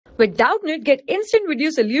With Doubtnut, get instant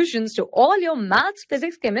video solutions to all your maths,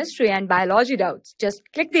 physics, chemistry, and biology doubts. Just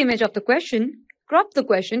click the image of the question, crop the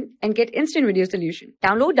question, and get instant video solution.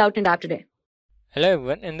 Download Doubtnut app today. Hello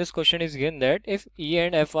everyone, in this question is given that if E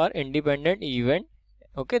and F are independent event,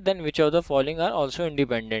 okay, then which of the following are also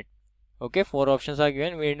independent? Okay, 4 options are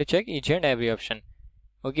given, we need to check each and every option.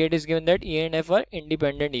 Okay, it is given that E and F are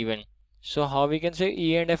independent event. So how we can say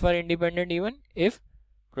E and F are independent event? If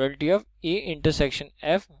probability of E intersection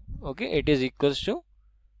F, okay, it is equals to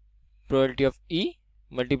probability of E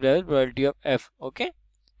multiplied with probability of F. Okay,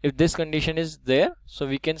 if this condition is there, so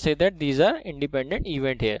we can say that these are independent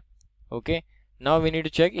event here. Okay, now we need to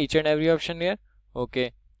check each and every option here.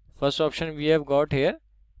 Okay, first option we have got here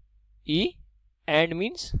E and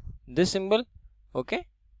means this symbol, okay,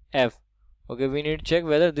 F. Okay, we need to check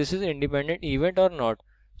whether this is independent event or not.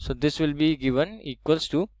 So this will be given equals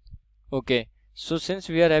to, okay, so since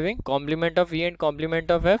we are having complement of E and complement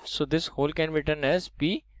of F, so this whole can be written as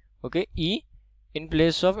P. Okay, E in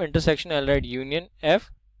place of intersection I'll write union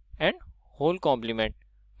F and whole complement.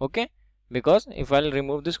 Okay, because if I'll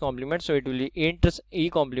remove this complement, so it will be E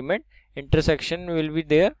complement, intersection will be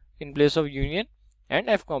there in place of union and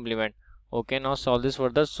F complement. Okay, now solve this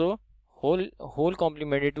further. So whole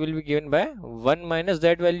complement, it will be given by 1 minus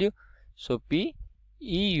that value, so P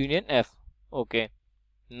E union F. Okay,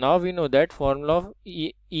 now we know that formula of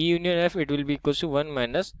E union F, it will be equals to 1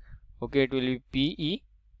 minus, okay, it will be PE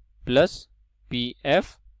plus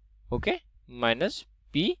PF, okay, minus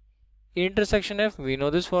P intersection F. We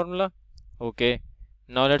know this formula. Okay,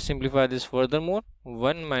 now let's simplify this furthermore.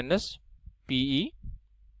 1 minus PE,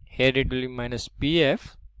 here it will be minus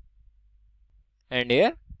PF, and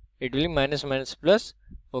here it will be minus minus plus,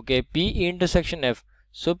 okay, P intersection F.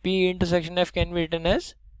 So P intersection F can be written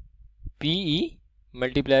as PE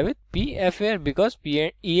multiply with PF here, because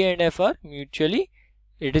E and F are mutually,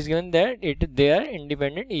 it is given that they are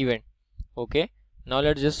independent event. Okay, now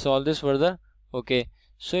let's just solve this further. Okay,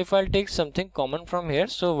 so if I'll take something common from here,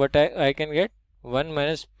 so what I can get 1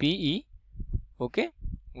 minus PE, okay,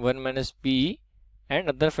 1 minus PE, and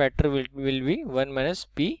other factor will be 1 minus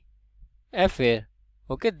PF here.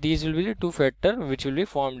 Okay, these will be the two factor which will be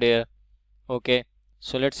formed here. Okay,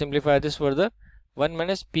 so let's simplify this further. 1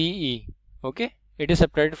 minus PE, okay, it is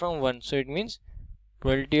separated from 1, so it means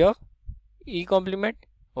probability of E complement.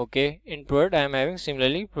 Okay, in product I am having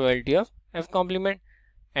similarly probability of F complement,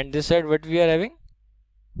 and this side what we are having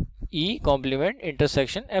E complement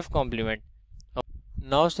intersection F complement.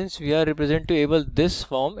 Now since we are representable this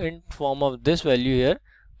form in form of this value here,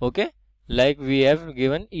 okay, like we have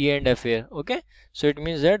given E and F here, okay, so it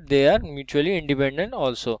means that they are mutually independent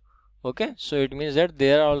also. Okay, so it means that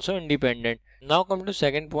they are also independent. Now come to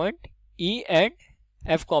second point, E and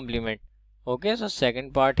F complement. Okay, so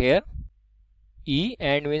second part here, E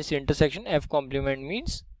and means intersection, F complement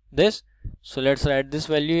means this. So let's write this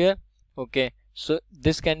value here. Okay, so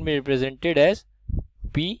this can be represented as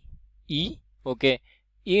P E. Okay,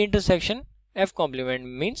 E intersection F complement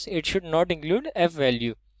means it should not include F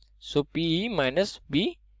value. So PE minus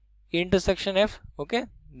P intersection F. Okay,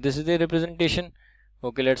 this is the representation.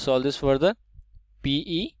 Okay, let's solve this further.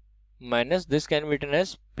 PE minus this can be written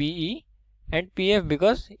as PE and PF,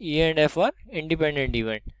 because E and F are independent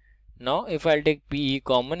event. Now if I'll take PE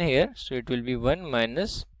common here, so it will be 1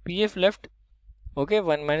 minus PF left. Okay,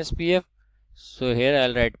 1 minus PF. So here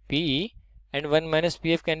I'll write PE, and 1 minus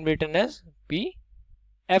PF can be written as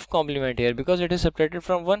PF complement here, because it is separated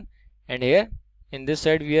from 1, and here in this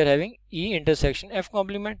side we are having E intersection F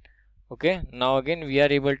complement. Okay, now again we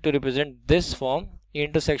are able to represent this form E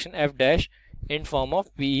intersection F dash in form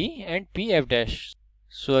of PE and PF dash.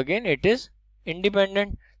 So again it is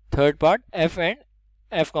independent. Third part, F and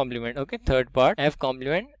F complement. Okay, third part, F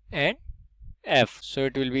complement and F. So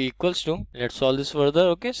it will be equals to, let's solve this further.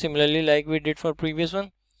 Okay, similarly like we did for previous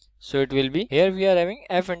one. So it will be, here we are having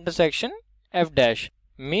F intersection F dash,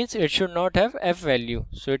 means it should not have F value.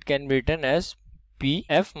 So it can be written as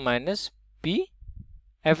PF minus P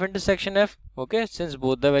F intersection F. Okay, since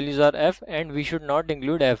both the values are F and we should not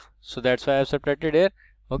include F, so that's why I have subtracted here.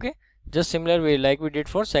 Okay, just similar way like we did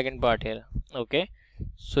for second part here. Okay,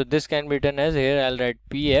 so this can be written as, here I'll write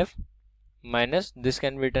PF minus this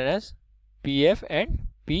can be written as PF and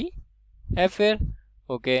PF here.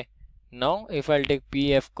 Okay, now if I'll take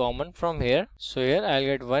PF common from here, so here I'll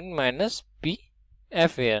get 1 minus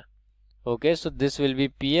PF here. Okay, so this will be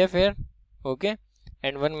PF here. Okay,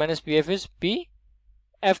 and 1 minus PF is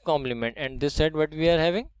PF complement, and this side what we are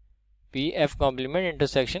having PF complement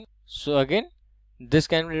intersection. So again this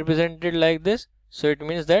can be represented like this, so it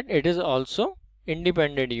means that it is also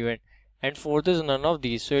independent event, and fourth is none of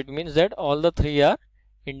these, so it means that all the three are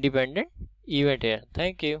independent event here.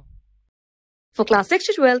 Thank you. For class 6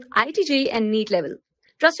 to 12, IIT JEE and NEET level.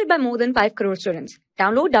 Trusted by more than 5 crore students.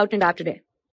 Download Doubtnut app today.